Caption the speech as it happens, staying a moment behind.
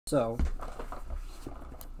So,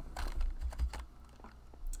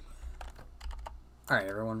 alright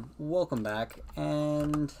everyone, welcome back,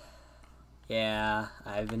 and yeah,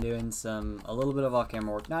 I've been doing a little bit of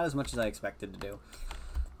off-camera work, not as much as I expected to do,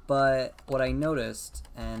 but what I noticed,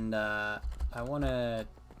 and I want to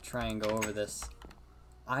try and go over this,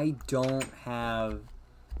 I don't have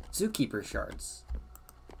zookeeper shards.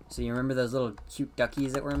 So you remember those little cute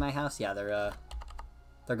duckies that were in my house? Yeah, they're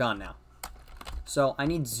gone now. So I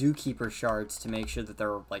need zookeeper shards to make sure that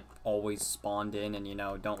they're like always spawned in and, you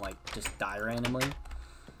know, don't like just die randomly.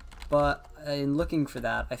 But in looking for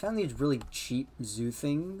that, I found these really cheap zoo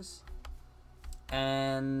things,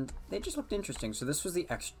 and they just looked interesting. So this was the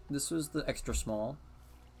extra small.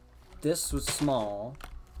 This was small.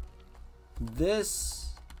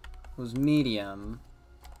 This was medium,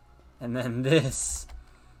 and then this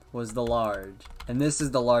was the large, and this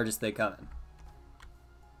is the largest they come in.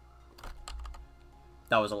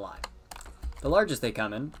 That was a lie. The largest they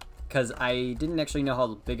come in, because I didn't actually know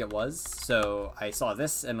how big it was, so I saw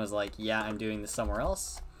this and was like, yeah, I'm doing this somewhere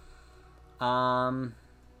else.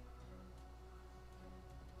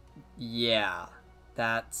 Yeah,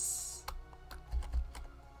 that's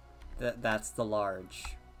the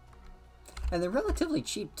large. And they're relatively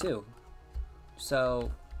cheap too.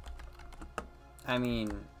 So, I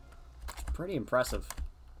mean, pretty impressive.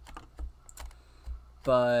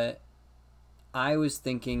 But I was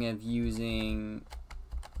thinking of using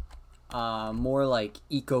more like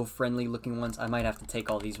eco-friendly looking ones. I might have to take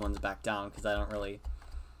all these ones back down because I don't really,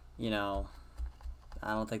 you know,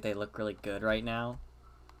 I don't think they look really good right now,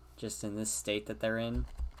 just in this state that they're in.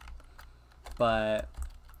 But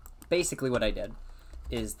basically what I did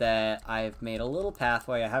is that I've made a little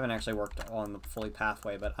pathway. I haven't actually worked on the fully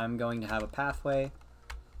pathway, but I'm going to have a pathway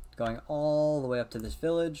going all the way up to this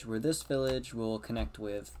village, where this village will connect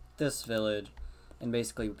with this village and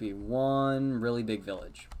basically be one really big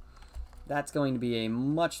village. That's going to be a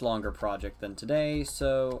much longer project than today,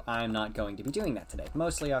 so I'm not going to be doing that today.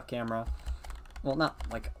 Mostly off camera. Well, not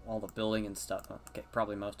like all the building and stuff. Okay,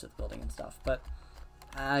 probably most of the building and stuff, but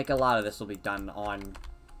like a lot of this will be done on,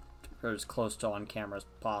 or as close to on camera as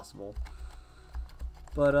possible.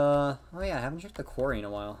 But oh yeah, I haven't checked the quarry in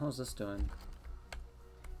a while. How's this doing?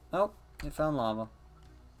 Oh, it found lava.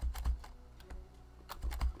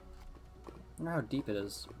 I wonder how deep it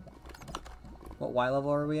is. What Y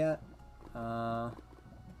level are we at? We're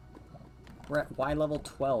at Y level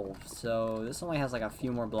 12, so this only has like a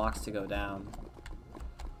few more blocks to go down.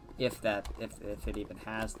 If it even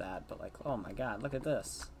has that, but like, oh my god, look at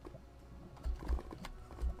this.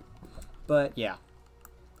 But yeah,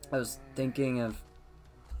 I was thinking of,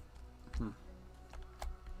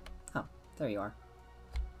 oh, there you are.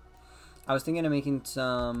 I was thinking of making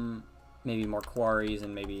some, maybe more quarries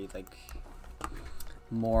and maybe like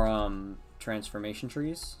more transformation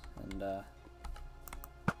trees, and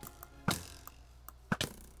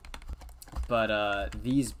but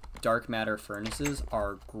these dark matter furnaces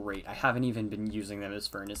are great. I haven't even been using them as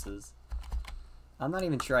furnaces. I'm not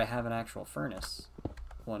even sure I have an actual furnace,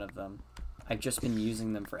 one of them. I've just been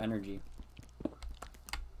using them for energy.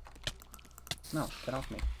 No, get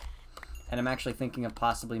off me. And I'm actually thinking of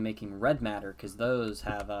possibly making red matter, because those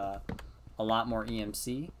have a lot more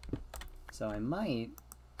EMC. So I might,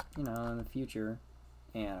 you know, in the future,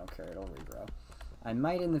 and I don't care, it'll regrow. I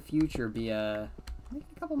might in the future be make a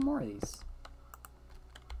couple more of these.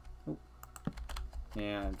 Oh.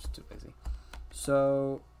 Yeah, I'm just too lazy.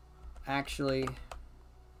 So, actually,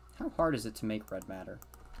 how hard is it to make red matter?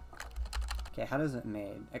 Okay, how does it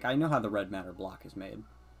made? Like, I know how the red matter block is made.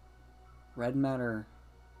 Red matter.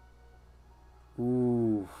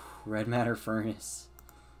 Ooh, red matter furnace.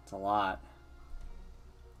 It's a lot.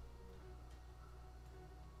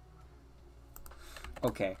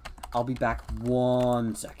 Okay, I'll be back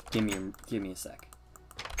 1 sec. Give me a sec.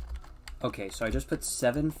 Okay, so I just put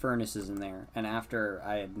 7 furnaces in there, and after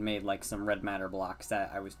I had made like some red matter blocks, that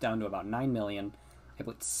I was down to about 9 million. I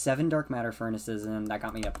put 7 dark matter furnaces in, that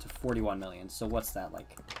got me up to 41 million. So what's that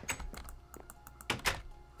like?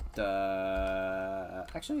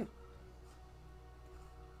 Actually,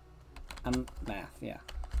 math, yeah.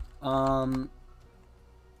 Where's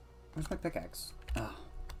my pickaxe? Oh.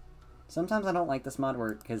 Sometimes I don't like this mod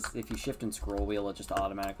where, because if you shift and scroll wheel, it just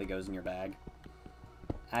automatically goes in your bag.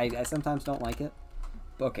 I sometimes don't like it.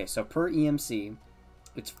 Okay, so per EMC,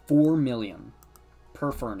 it's 4 million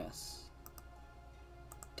per furnace.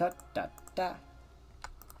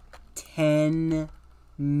 10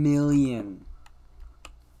 million.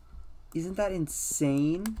 Isn't that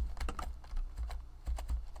insane?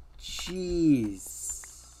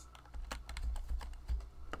 Jeez.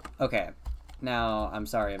 Okay, Now, I'm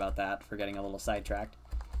sorry about that for getting a little sidetracked.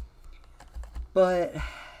 But,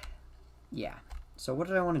 yeah. So what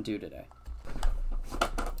did I want to do today?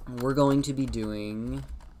 We're going to be doing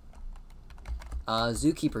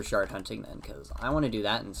zookeeper shard hunting then, because I want to do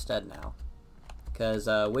that instead now. Because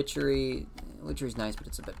witchery's nice, but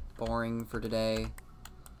it's a bit boring for today.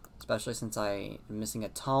 Especially since I'm missing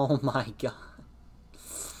a oh my god.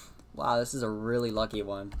 Wow, this is a really lucky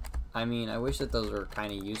one. I mean, I wish that those were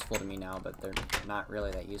kind of useful to me now, but they're not really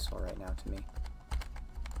that useful right now to me.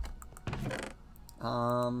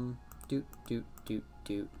 Doot.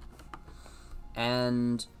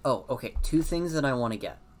 And, oh, okay, 2 things that I want to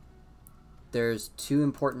get. There's 2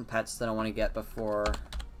 important pets that I want to get before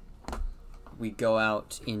we go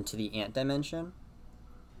out into the ant dimension.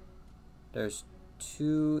 There's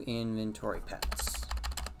 2 inventory pets.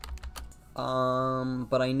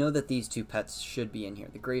 But I know that these 2 pets should be in here.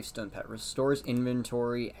 The gravestone pet restores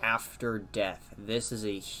inventory after death. This is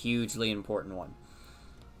a hugely important one.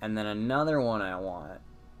 And then another one I want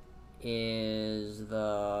is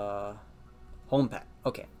the home pet.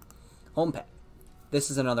 Okay, home pet. This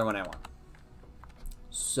is another one I want.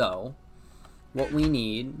 So, what we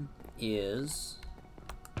need is...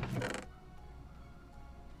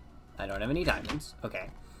 I don't have any diamonds. Okay,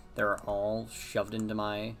 they're all shoved into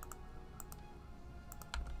my...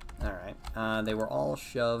 Alright, they were all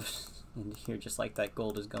shoved into here just like that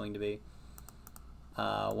gold is going to be.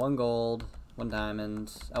 1 gold, 1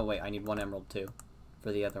 diamond. Oh wait, I need 1 emerald too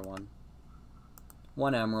for the other one.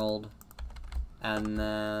 1 emerald. And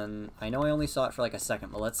then, I know I only saw it for like a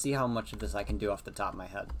second, but let's see how much of this I can do off the top of my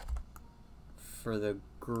head. For the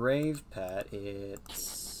grave pet,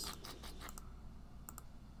 it's...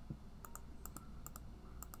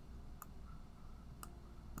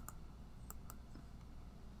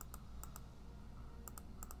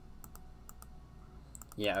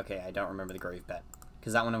 Yeah, okay, I don't remember the grave pet.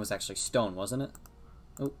 Because that one was actually stone, wasn't it?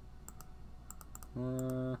 Oh.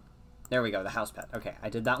 There we go, the house pet. Okay, I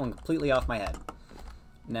did that one completely off my head.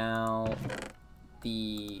 Now,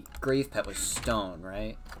 the grave pet was stone,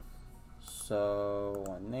 right? So,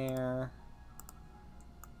 1 there.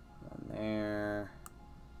 1 there.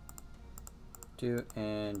 Doot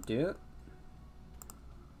and doot.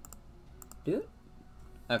 Doot.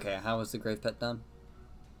 Okay, how was the grave pet done?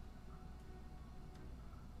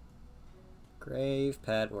 Grave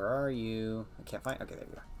pet, where are you? I can't find... Okay, there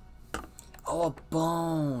we go. Oh, a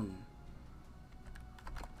bone!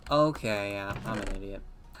 Okay, yeah, I'm an idiot.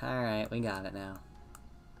 Alright, we got it now.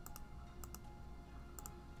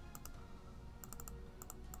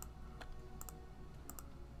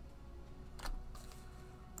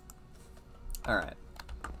 Alright.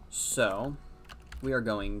 So, we are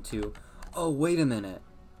going to... Oh, wait a minute!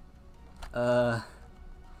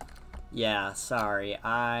 Yeah, sorry.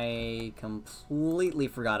 I completely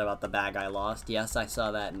forgot about the bag I lost. Yes, I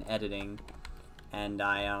saw that in editing. And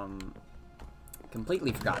I,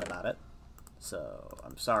 completely forgot about it. So,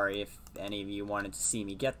 I'm sorry if any of you wanted to see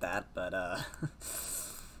me get that, but,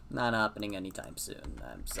 not happening anytime soon.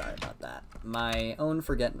 I'm sorry about that. My own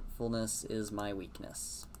forgetfulness is my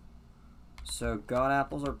weakness. So, god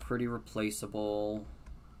apples are pretty replaceable.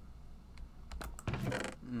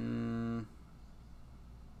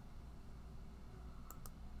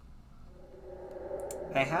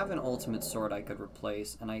 I have an ultimate sword I could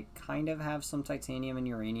replace, and I kind of have some titanium and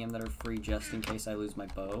uranium that are free just in case I lose my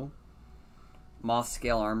bow. Moth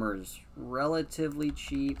scale armor is relatively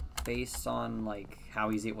cheap based on like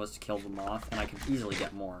how easy it was to kill the moth, and I could easily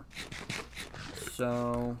get more.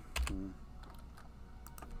 So,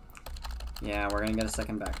 yeah, we're gonna get a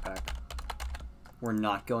second backpack. We're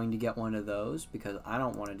not going to get one of those because I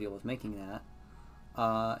don't want to deal with making that.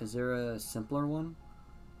 Is there a simpler one?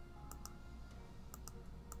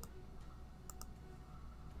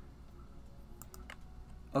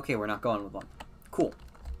 Okay, we're not going with one. Cool.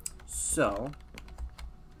 So,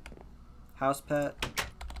 house pet.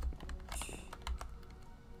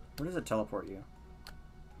 Where does it teleport you?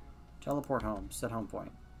 Teleport home. Set home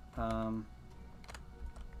point.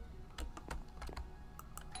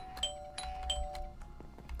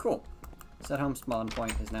 Cool. Set home spawn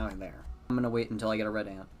point is now there. I'm gonna wait until I get a red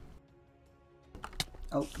ant.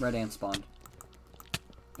 Oh, red ant spawned.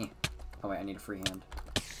 Eh. Oh wait, I need a free hand.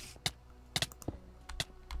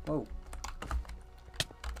 Whoa.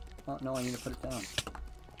 Oh, no, I need to put it down.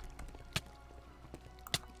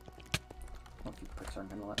 Well, if you pricks aren't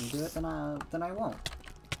gonna let me do it, then I won't.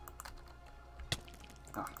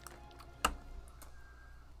 Ah.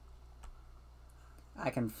 I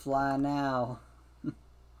can fly now.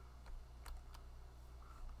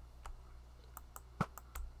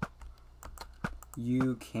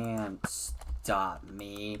 You can't. Stop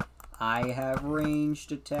me. I have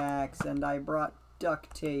ranged attacks and I brought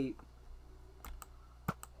duct tape.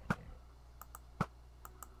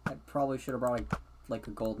 I probably should have brought like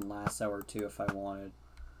a golden lasso or two if I wanted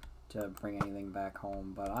to bring anything back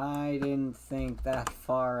home, but I didn't think that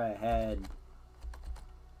far ahead.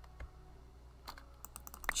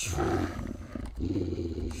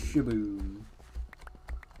 Shaboom.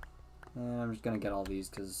 And I'm just gonna get all these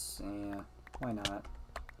because, why not?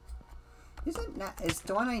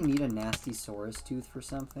 Do I need a nasty Saurus tooth for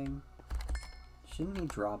something? Shouldn't he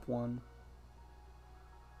drop one?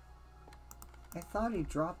 I thought he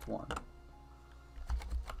dropped one.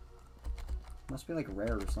 Must be like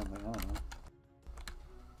rare or something, I don't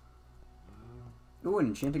know. Ooh, an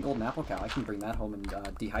enchanted golden apple cow. I can bring that home and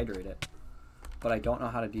dehydrate it. But I don't know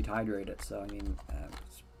how to dehydrate it, so I mean,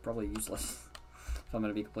 it's probably useless. If I'm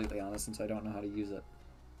going to be completely honest, since I don't know how to use it.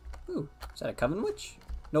 Ooh, is that a Coven Witch?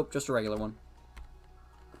 Nope, just a regular one.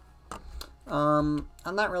 I'm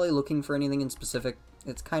not really looking for anything in specific.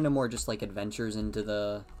 It's kind of more just like adventures into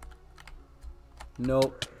the...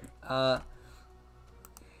 Nope.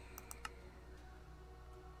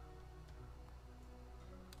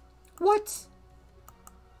 What?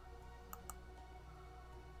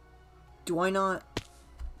 Do I not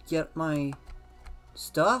get my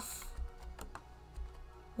stuff?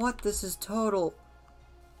 What? This is total...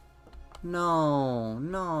 No,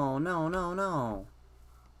 no, no, no, no.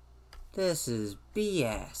 This is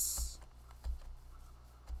BS.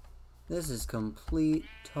 This is complete,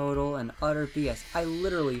 total, and utter BS. I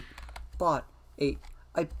literally bought a...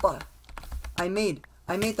 I made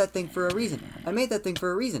that thing for a reason. I made that thing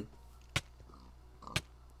for a reason.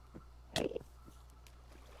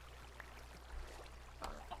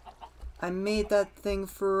 I made that thing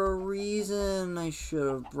for a reason. I should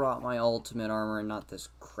have brought my ultimate armor and not this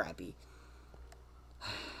crappy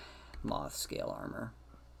moth scale armor.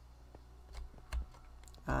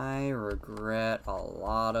 I regret a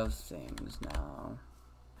lot of things now.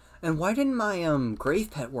 And why didn't my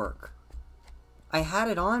grave pet work? I had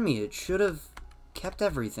it on me. It should have kept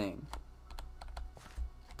everything.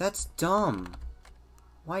 That's dumb.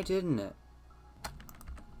 Why didn't it?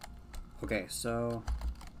 Okay, so...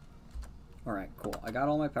 Alright, cool. I got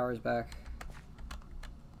all my powers back.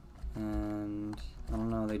 And... I don't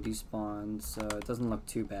know, they despawned, so it doesn't look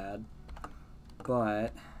too bad.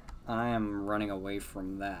 But... I am running away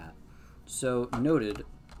from that. So, noted,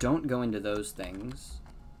 don't go into those things.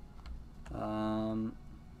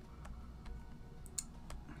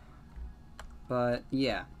 But,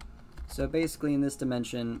 yeah. So, basically, in this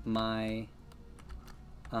dimension, my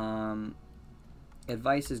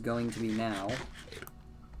advice is going to be now,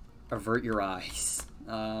 avert your eyes.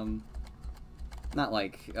 Not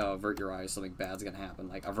like, oh, avert your eyes, something bad's gonna happen.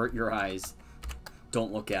 Like, avert your eyes.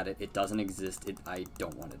 Don't look at it. It doesn't exist. I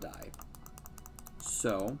don't want to die.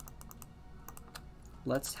 So,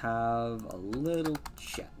 let's have a little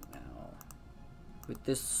chat now with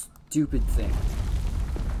this stupid thing.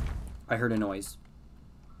 I heard a noise.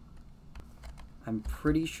 I'm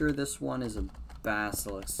pretty sure this one is a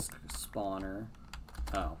basilisk spawner.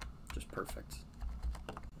 Oh, just perfect.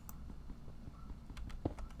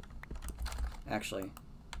 Actually.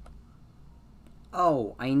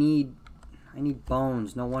 Oh, I need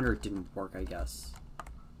bones. No wonder it didn't work, I guess.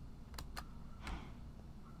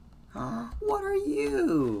 What are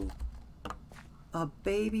you? A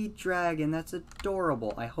baby dragon. That's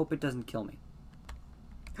adorable. I hope it doesn't kill me.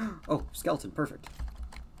 Oh, skeleton. Perfect.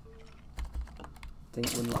 They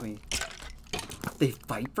wouldn't let me. They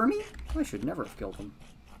fight for me? I should never have killed them.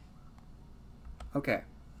 Okay.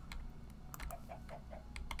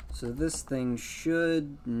 So this thing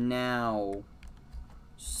should now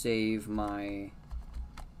save my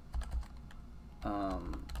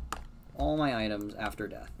all my items after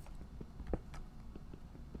death.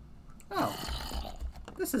 Oh,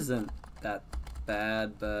 this isn't that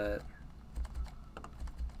bad, but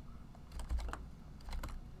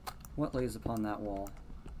what lays upon that wall?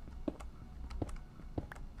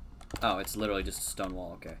 Oh, it's literally just a stone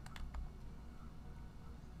wall. Okay.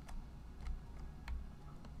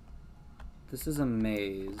 This is a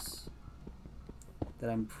maze that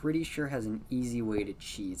I'm pretty sure has an easy way to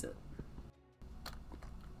cheese it.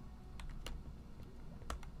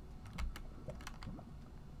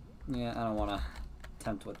 Yeah, I don't want to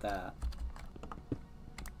tempt with that.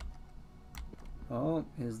 Oh,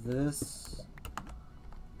 is this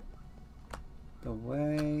the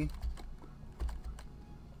way?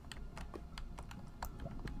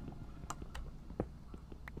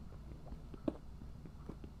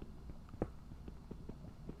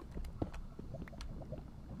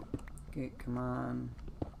 Okay, come on.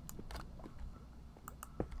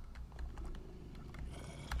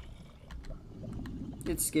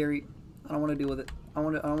 It's scary. I don't want to deal with it. I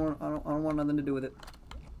don't want nothing to do with it.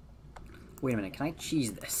 Wait a minute, can I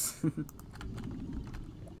cheese this?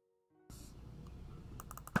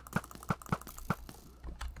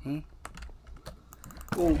 Hey?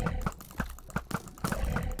 Oh!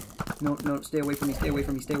 No, no, stay away from me, stay away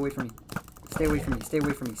from me, stay away from me. Stay away from me, stay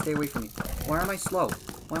away from me, stay away from me. Why am I slow?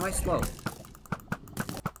 Why am I slow?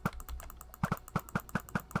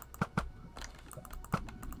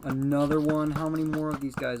 Another one? How many more of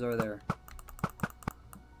these guys are there?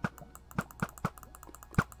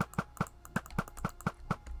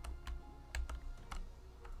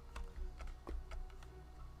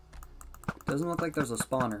 Doesn't look like there's a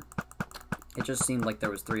spawner. It just seemed like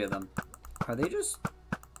there was 3 of them. Are they just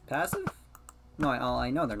passive? No, I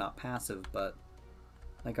know they're not passive, but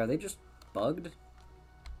like, are they just bugged?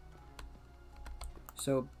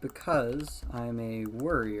 So because I'm a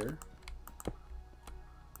warrior,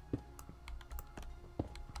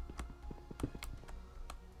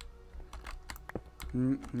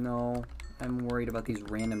 no, I'm worried about these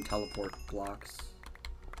random teleport blocks.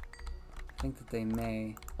 I think that they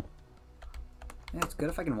may. Yeah, it's good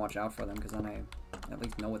if I can watch out for them, because then I at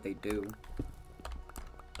least know what they do.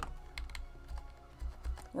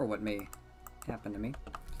 Or what may happen to me.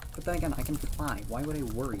 But then again, I can fly. Why would I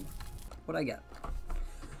worry? What'd I get?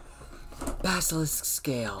 Basilisk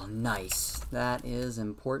scale. Nice. That is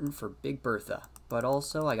important for Big Bertha. But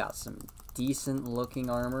also, I got some decent looking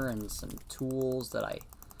armor and some tools that I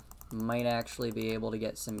might actually be able to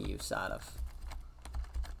get some use out of.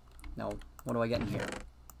 Now, what do I get in here?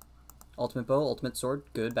 Ultimate bow, ultimate sword,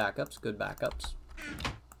 good backups, good backups.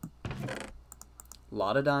 A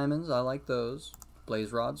lot of diamonds, I like those.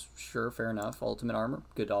 Blaze rods, sure, fair enough. Ultimate armor,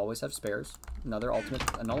 good to always have spares. An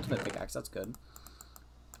ultimate pickaxe, that's good.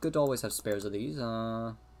 Good to always have spares of these.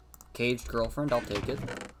 Caged girlfriend, I'll take it.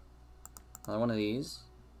 Another one of these.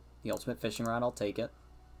 The ultimate fishing rod, I'll take it.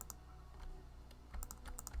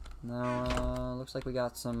 Now, looks like we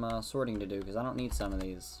got some sorting to do, because I don't need some of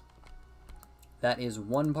these. That is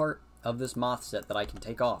one part of this moth set that I can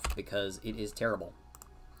take off, because it is terrible.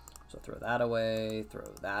 So throw that away, throw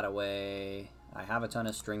that away. I have a ton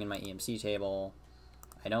of string in my EMC table.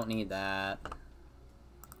 I don't need that.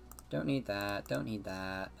 Don't need that, don't need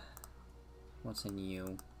that. What's in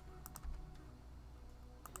you?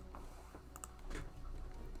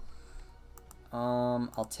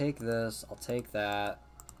 I'll take this, I'll take that.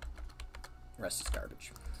 The rest is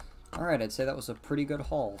garbage. Alright, I'd say that was a pretty good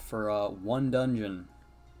haul for one dungeon.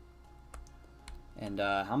 And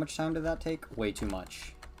how much time did that take? Way too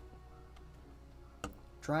much.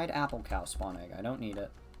 Dried apple cow spawn egg. I don't need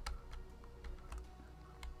it.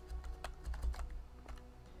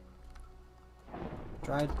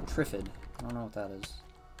 Dried triffid. I don't know what that is.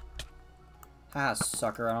 Ha,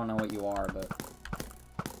 sucker. I don't know what you are, but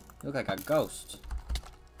you look like a ghost.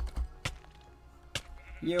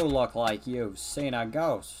 You look like you've seen a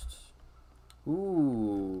ghost.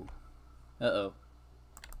 Ooh. Uh-oh.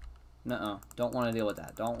 Nuh-uh. Don't want to deal with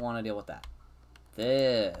that. Don't want to deal with that.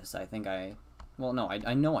 This, I think I... Well, no,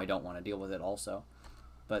 I know I don't want to deal with it also.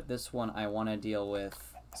 But this one I want to deal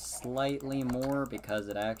with slightly more because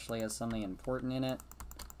it actually has something important in it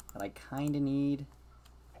that I kind of need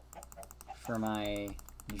for my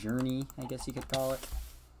journey, I guess you could call it.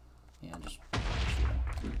 Yeah, just...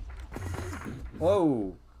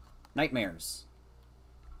 Whoa! Nightmares.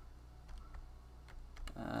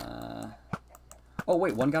 Oh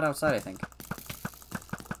wait, one got outside, I think.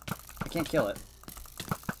 I can't kill it.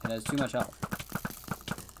 It has too much health.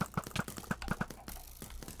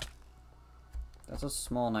 That's a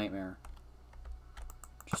small nightmare.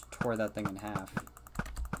 Just tore that thing in half.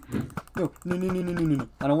 No, no, no, no, no, no, no.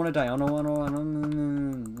 I don't want to die. I don't want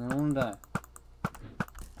to die.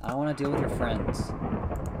 I don't want to deal with your friends.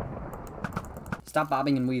 Stop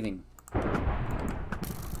bobbing and weaving.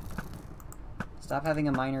 Stop having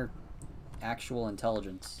a minor actual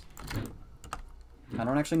intelligence. I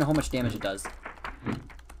don't actually know how much damage it does.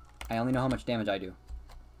 I only know how much damage I do.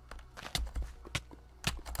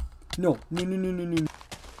 No, no, no, no, no, no.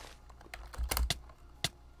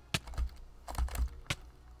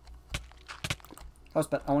 House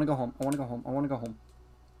pet, I want to go home. I want to go home. I want to go home.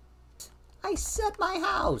 I set my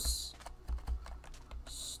house.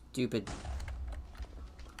 Stupid.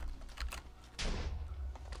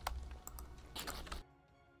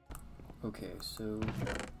 Okay, so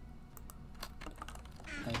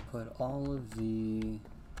I put all of the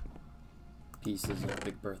pieces of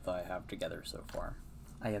Big Bertha I have together so far.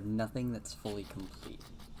 I have nothing that's fully complete.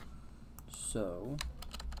 So,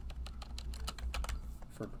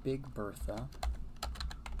 for Big Bertha,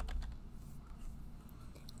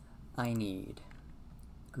 I need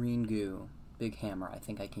Green goo. Big hammer. I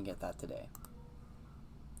think I can get that today.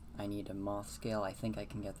 I need a moth scale. I think I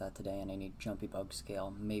can get that today. And I need jumpy bug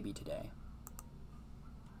scale. Maybe today.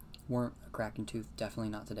 Worm, kraken tooth.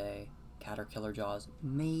 Definitely not today. Caterpillar jaws.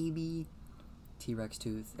 Maybe. T-Rex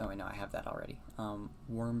tooth. Oh wait, no, I have that already.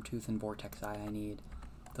 Worm tooth and vortex eye I need.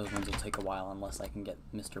 Those ones will take a while unless I can get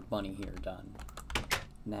Mr. Bunny here done.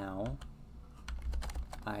 Now,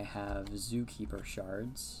 I have zookeeper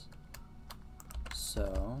shards.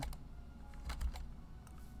 So,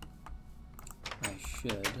 I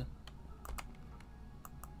should.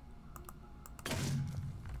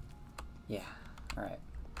 Yeah, alright.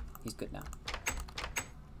 He's good now.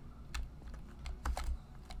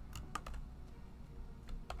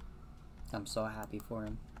 I'm so happy for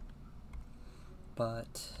him.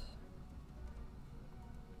 But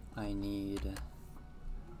I need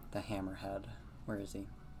the hammerhead. Where is he?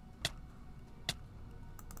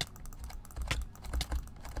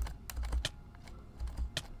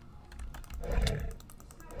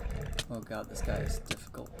 Oh god, this guy is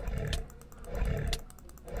difficult.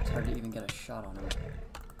 It's hard to even get a shot on him.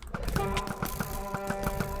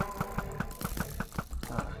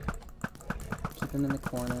 Ah. Keep him in the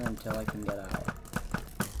corner until I can get out.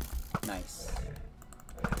 Nice.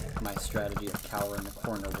 My strategy of cower in the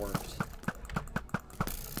corner worked.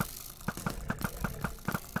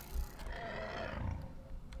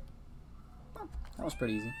 Oh, that was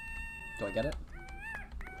pretty easy. Do I get it?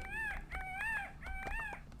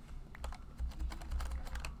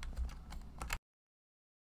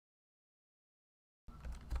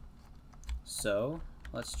 So,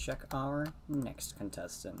 let's check our next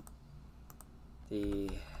contestant. The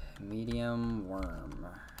medium worm.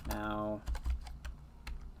 Now,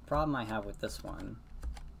 the problem I have with this one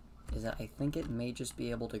is that I think it may just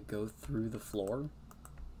be able to go through the floor.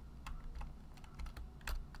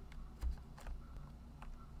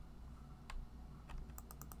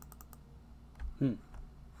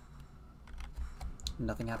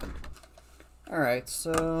 Nothing happened. Alright,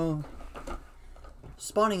 so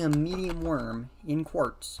spawning a medium worm in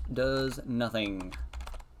quartz does nothing.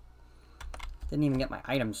 Didn't even get my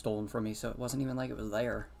item stolen from me, so it wasn't even like it was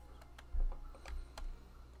there.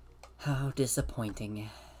 How disappointing.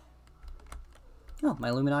 Oh, my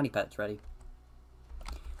Illuminati pet's ready.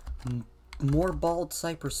 More bald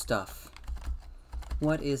cypress stuff.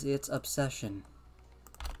 What is its obsession?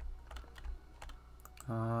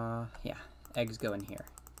 Yeah. Eggs go in here.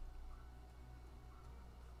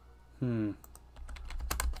 I'm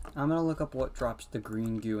gonna look up what drops the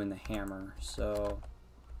green goo in the hammer, so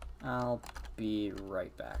I'll be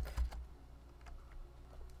right back.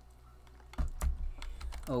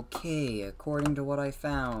 Okay, according to what I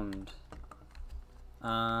found,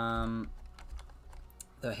 the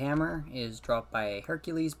hammer is dropped by a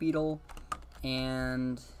Hercules beetle,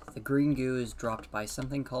 and the green goo is dropped by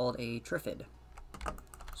something called a Triffid.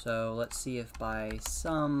 So let's see if by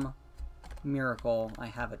some miracle I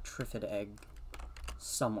have a Triffid egg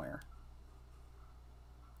somewhere.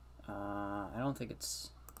 I don't think it's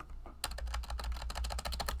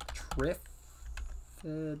Triffid.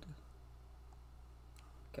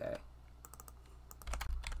 Okay.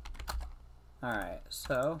 Alright,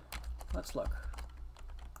 so let's look.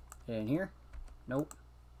 In here? Nope.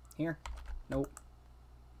 Here? Nope.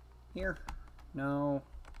 Here? No.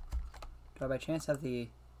 Do I by chance have the...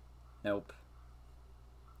 Nope.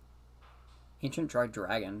 Ancient Dried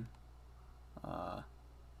Dragon.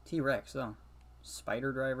 T-Rex, oh.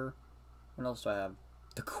 Spider Driver. What else do I have?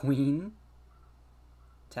 The Queen.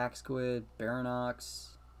 Tack Squid. Baronox.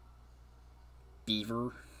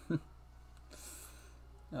 Beaver.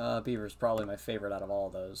 Beaver's probably my favorite out of all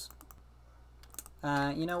of those.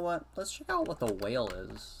 You know what? Let's check out what the whale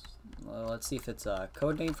is. Let's see if it's a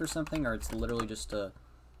code name for something or it's literally just a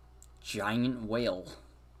giant whale.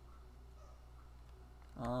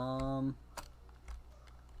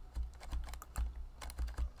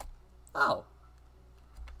 Oh.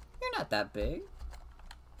 You're not that big.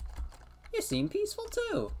 You seem peaceful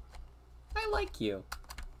too. I like you.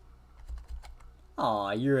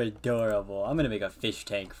 Aw, you're adorable. I'm gonna make a fish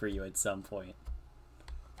tank for you at some point.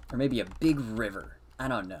 Or maybe a big river. I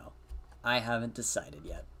don't know. I haven't decided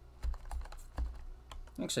yet.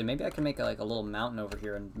 Actually, maybe I can make like a little mountain over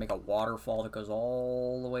here and make a waterfall that goes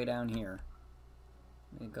all the way down here.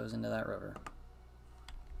 It goes into that river.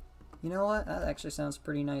 You know what? That actually sounds a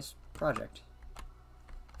pretty nice project.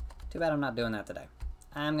 Too bad I'm not doing that today.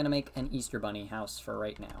 I'm gonna make an Easter Bunny house for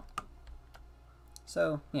right now.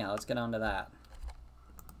 So, yeah, let's get on to that.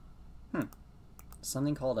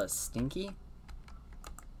 Something called a Stinky?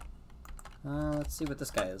 Let's see what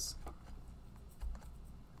this guy is.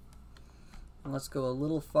 And let's go a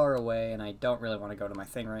little far away, and I don't really want to go to my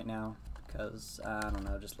thing right now, because, I don't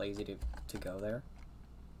know, just lazy to go there.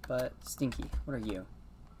 But, Stinky, what are you?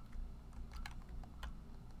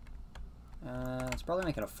 It's probably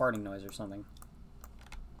making a farting noise or something.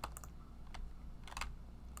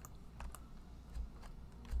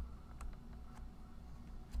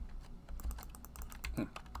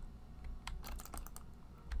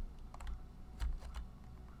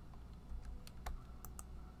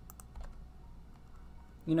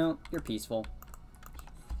 You know, you're peaceful.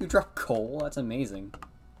 You drop coal? That's amazing.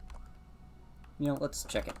 You know, let's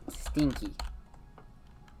check it. Stinky.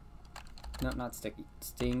 No, not sticky.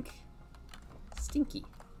 Stink. Stinky.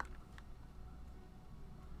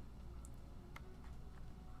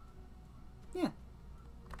 Yeah.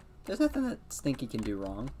 There's nothing that Stinky can do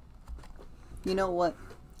wrong. You know what?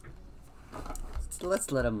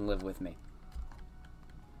 Let's let him live with me.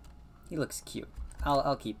 He looks cute.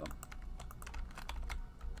 I'll keep him.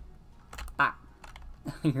 Ah!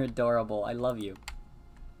 You're adorable. I love you.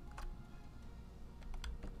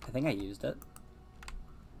 I think I used it.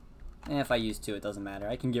 If I used to, it doesn't matter.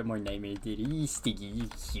 I can get more nightmares. Stinky, you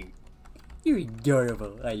cute. You're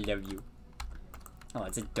adorable. I love you. Oh,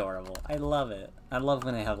 it's adorable. I love it. I love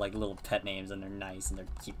when they have like little pet names and they're nice and they're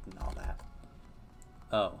cute and all that.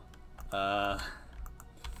 Oh.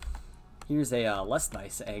 Here's a less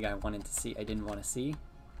nice egg I didn't want to see.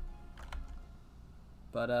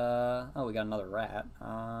 But, oh, we got another rat.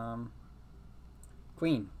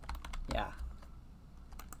 Queen. Yeah.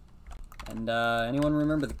 And, anyone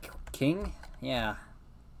remember the king? Yeah.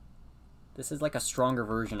 This is like a stronger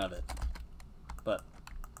version of it. But,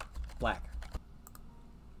 black.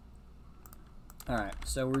 Alright,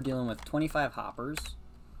 so we're dealing with 25 hoppers.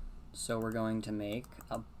 So we're going to make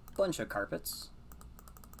a bunch of carpets.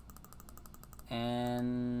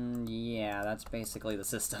 And yeah, that's basically the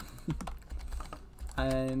system.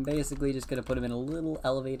 I'm basically just going to put him in a little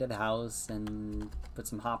elevated house and put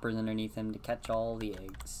some hoppers underneath him to catch all the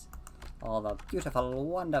eggs. All the beautiful,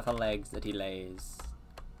 wonderful eggs that he lays.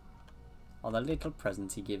 All the little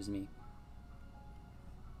presents he gives me.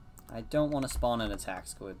 I don't want to spawn an attack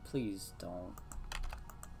squid. Please don't.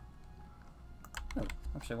 Oh,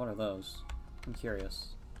 actually, what are those? I'm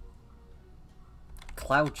curious.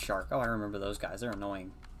 Cloud shark. Oh, I remember those guys. They're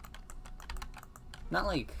annoying. Not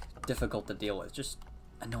like difficult to deal with, just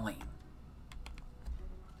annoying.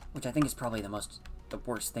 Which I think is probably the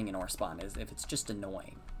worst thing in ore spawn, is if it's just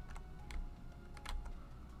annoying.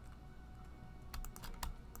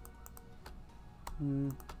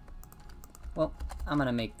 Well, I'm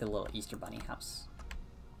gonna make the little Easter bunny house.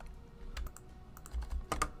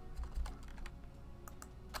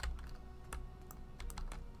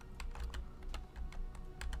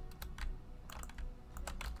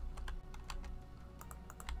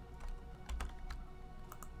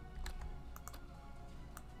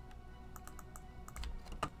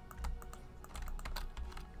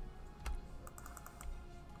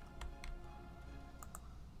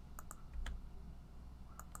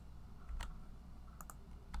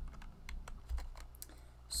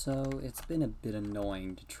 So, it's been a bit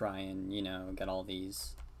annoying to try and, you know, get all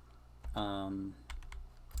these,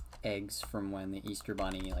 eggs from when the Easter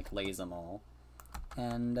Bunny, like, lays them all.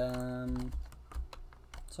 And,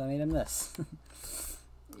 so I made him this.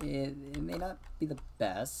 It may not be the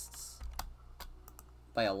best,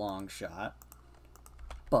 by a long shot,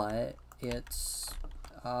 but it's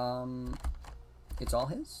all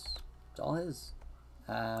his. It's all his.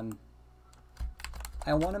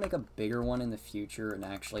 I want to make a bigger one in the future and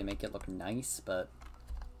actually make it look nice, but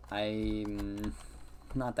I'm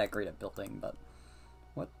not that great at building. But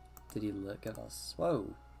what did he give us?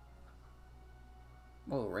 Whoa.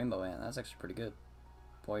 Whoa, Rainbow Ant. That's actually pretty good.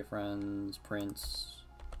 Boyfriends, Prince.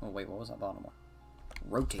 Oh, wait, what was that bottom one?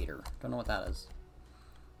 Rotator. Don't know what that is.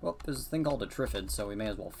 Well, there's this thing called a Triffid, so we may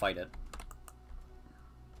as well fight it.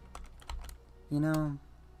 You know,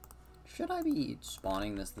 should I be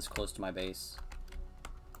spawning this close to my base?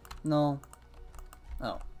 No.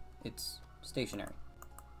 Oh, it's stationary.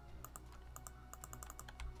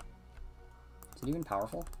 Is it even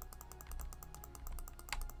powerful?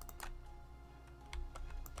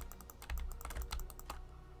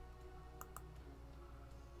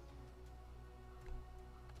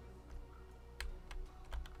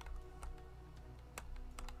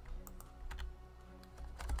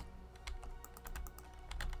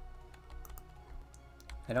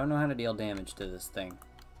 I don't know how to deal damage to this thing.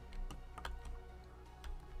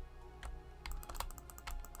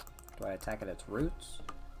 Do I attack at its roots?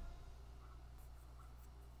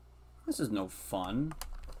 This is no fun.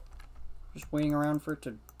 Just waiting around for it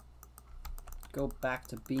to go back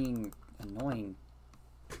to being Annoying.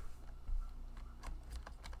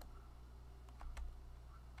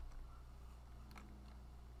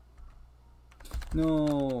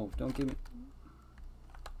 No, don't give me...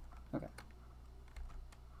 Okay.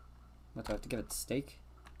 What, do I have to give it steak?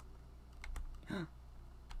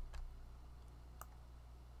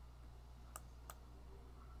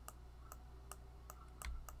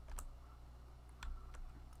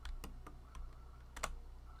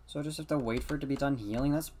 So I just have to wait for it to be done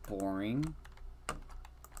healing? That's boring.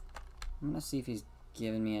 I'm gonna see if he's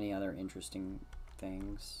given me any other interesting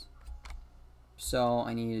things. So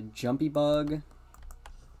I need a jumpy bug,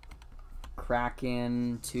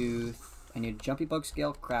 kraken tooth. I need a jumpy bug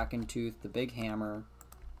scale, kraken tooth, the big hammer,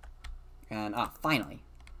 and finally.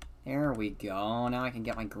 There we go. Now I can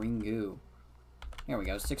get my green goo. There we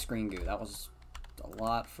go, 6 green goo. That was a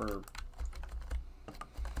lot for...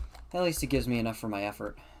 At least it gives me enough for my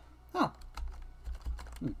effort. Oh.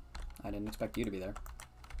 I didn't expect you to be there.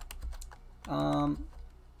 Oh,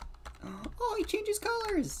 he changes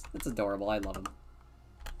colors! That's adorable. I love him.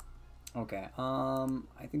 Okay,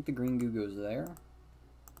 I think the green goo goes there.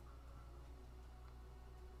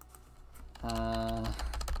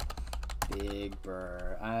 Big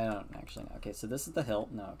bird. I don't actually know. Okay, so this is the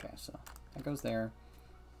hilt. No, okay, so that goes there.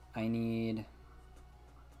 I need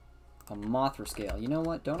a Mothra scale. You know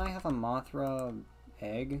what? Don't I have a Mothra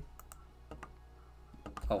egg?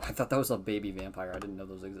 Oh, I thought that was a baby vampire. I didn't know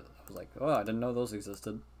those existed. I was like, oh, I didn't know those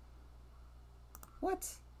existed. What?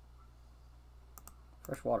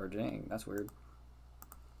 Fresh water, dang, that's weird.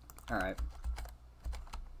 Alright.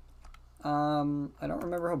 I don't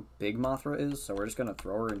remember how big Mothra is, so we're just gonna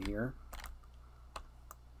throw her in here.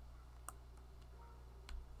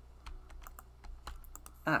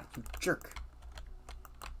 Ah, you jerk.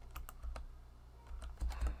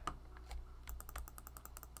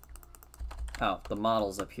 Oh, the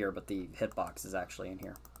model's up here, but the hitbox is actually in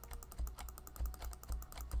here.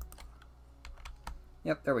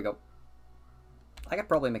 Yep, there we go. I could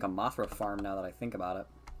probably make a Mothra farm now that I think about it.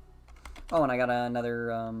 Oh, and I got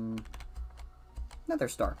another, another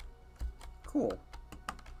star. Cool.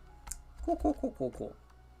 Cool.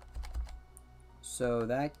 So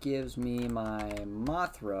that gives me my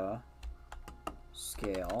Mothra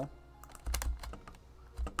scale.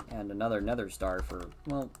 And another nether star for,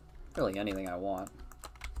 well, really anything I want.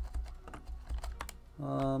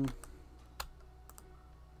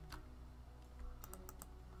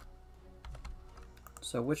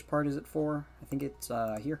 So which part is it for? I think it's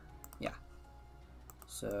here. Yeah.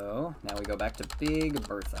 So now we go back to Big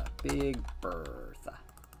Bertha. Big Bertha.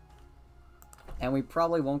 And we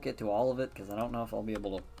probably won't get to all of it because I don't know if I'll be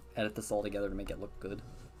able to edit this all together to make it look good.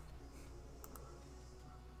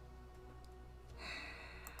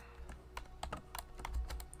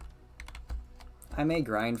 I may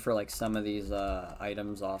grind for like some of these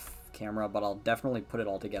items off camera, but I'll definitely put it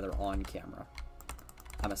all together on camera.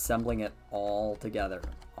 I'm assembling it all together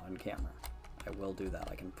on camera. I will do that.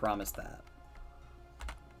 I can promise that.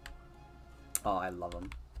 Oh, I love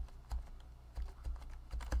them.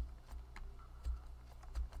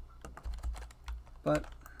 But,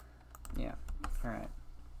 yeah. Alright.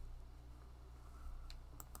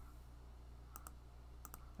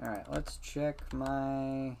 Alright, let's check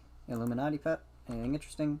my Illuminati pet. Anything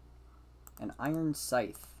interesting? An iron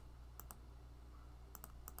scythe.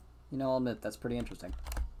 You know, I'll admit, that's pretty interesting.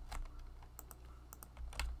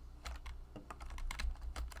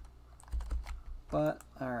 But,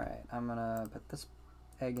 alright, I'm gonna put this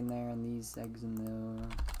egg in there and these eggs in there.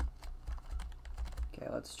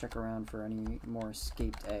 Okay, let's check around for any more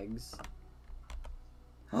escaped eggs.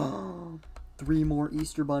 Oh, 3 more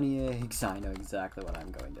Easter Bunny eggs. I know exactly what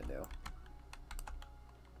I'm going to do.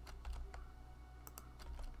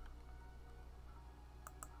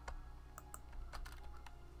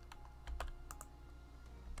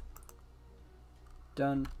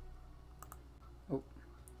 Done. Oh.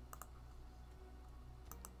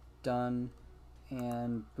 Done.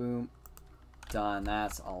 And boom. Done.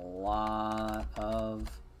 That's a lot of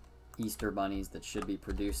Easter bunnies that should be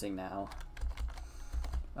producing now.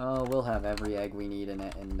 Oh, we'll have every egg we need in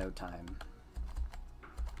it in no time.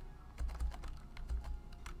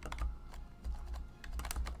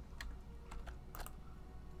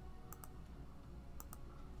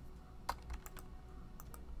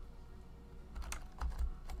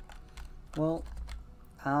 Well,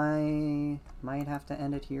 I might have to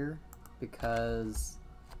end it here because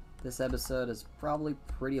this episode is probably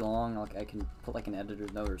pretty long. Like, I can put like an editor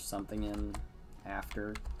note or something in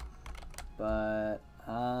after. But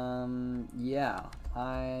yeah,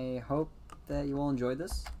 I hope that you all enjoyed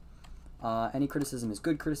this. Any criticism is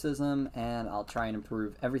good criticism, and I'll try and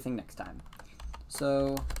improve everything next time.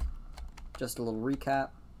 So, just a little recap.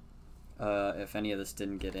 If any of this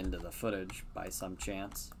didn't get into the footage by some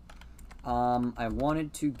chance. I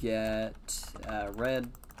wanted to get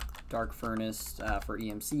red dark furnace for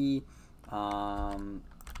EMC,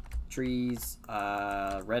 trees,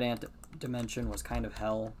 red ant dimension was kind of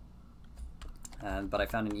hell, but I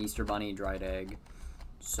found an Easter bunny dried egg,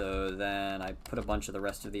 so then I put a bunch of the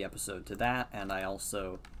rest of the episode to that, and I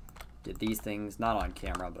also did these things, not on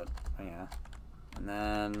camera, but yeah, and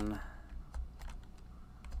then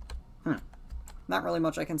not really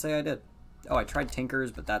much I can say I did. Oh, I tried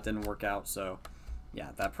Tinkers, but that didn't work out, so yeah,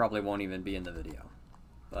 that probably won't even be in the video.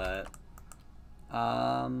 But,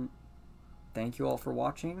 thank you all for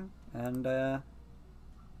watching, and, oh,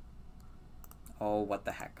 what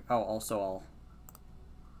the heck. Oh, also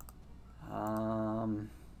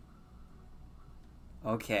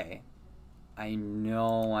okay. I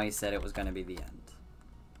know I said it was gonna be the end.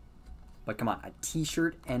 But come on, a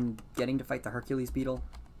t-shirt and getting to fight the Hercules beetle?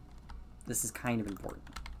 This is kind of important.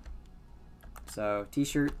 So,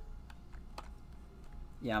 t-shirt.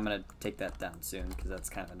 Yeah, I'm gonna take that down soon because that's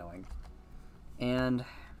kind of annoying. And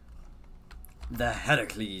the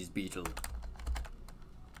Hercules beetle.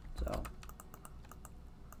 So,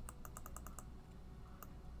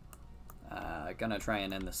 gonna try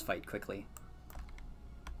and end this fight quickly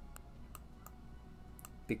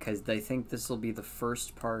because they think this will be the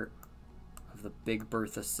first part of the Big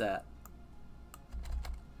Bertha set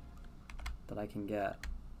that I can get.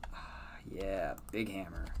 Yeah, big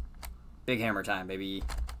hammer. Big hammer time, baby.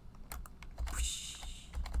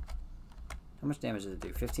 How much damage does it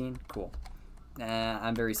do? 15? Cool.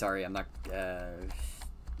 I'm very sorry. I'm not...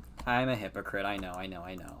 I'm a hypocrite. I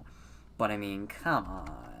know. But I mean, come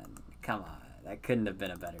on. Come on. That couldn't have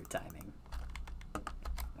been a better timing.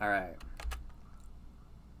 Alright.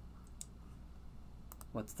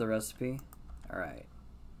 What's the recipe? Alright.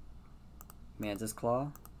 Mantis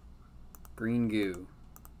claw. Green goo.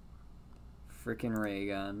 Frickin' ray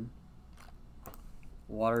gun.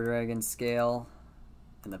 Water dragon scale.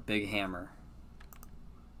 And the big hammer.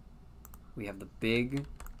 We have the Big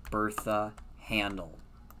Bertha handle.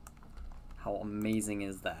 How amazing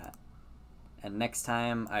is that? And next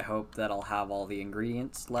time, I hope that I'll have all the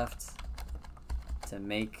ingredients left to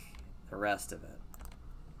make the rest of it.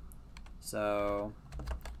 So,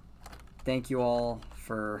 thank you all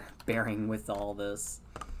for bearing with all this.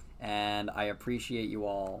 And I appreciate you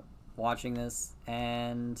all watching this.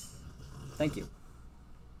 And thank you.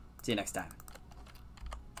 See you next time.